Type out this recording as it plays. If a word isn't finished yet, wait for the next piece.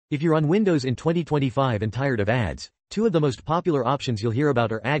If you're on Windows in 2025 and tired of ads, two of the most popular options you'll hear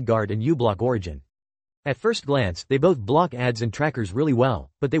about are Adguard and uBlock Origin. At first glance, they both block ads and trackers really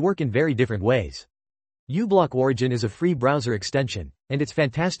well, but they work in very different ways. uBlock Origin is a free browser extension, and it's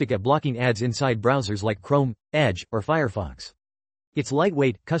fantastic at blocking ads inside browsers like Chrome, Edge, or Firefox. It's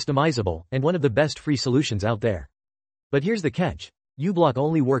lightweight, customizable, and one of the best free solutions out there. But here's the catch. uBlock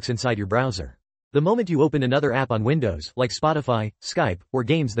only works inside your browser. The moment you open another app on Windows, like Spotify, Skype, or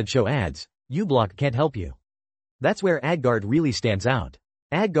games that show ads, uBlock can't help you. That's where Adguard really stands out.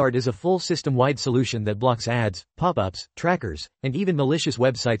 Adguard is a full system-wide solution that blocks ads, pop-ups, trackers, and even malicious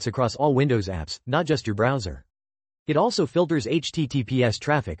websites across all Windows apps, not just your browser. It also filters HTTPS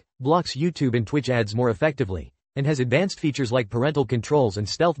traffic, blocks YouTube and Twitch ads more effectively, and has advanced features like parental controls and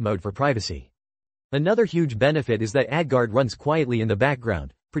stealth mode for privacy. Another huge benefit is that Adguard runs quietly in the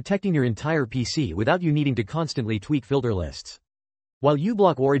background, protecting your entire PC without you needing to constantly tweak filter lists. While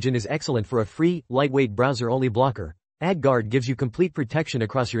uBlock Origin is excellent for a free, lightweight browser-only blocker, Adguard gives you complete protection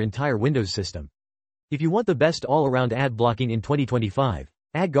across your entire Windows system. If you want the best all-around ad blocking in 2025,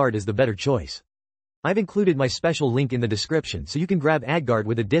 Adguard is the better choice. I've included my special link in the description so you can grab Adguard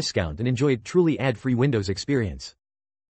with a discount and enjoy a truly ad-free Windows experience.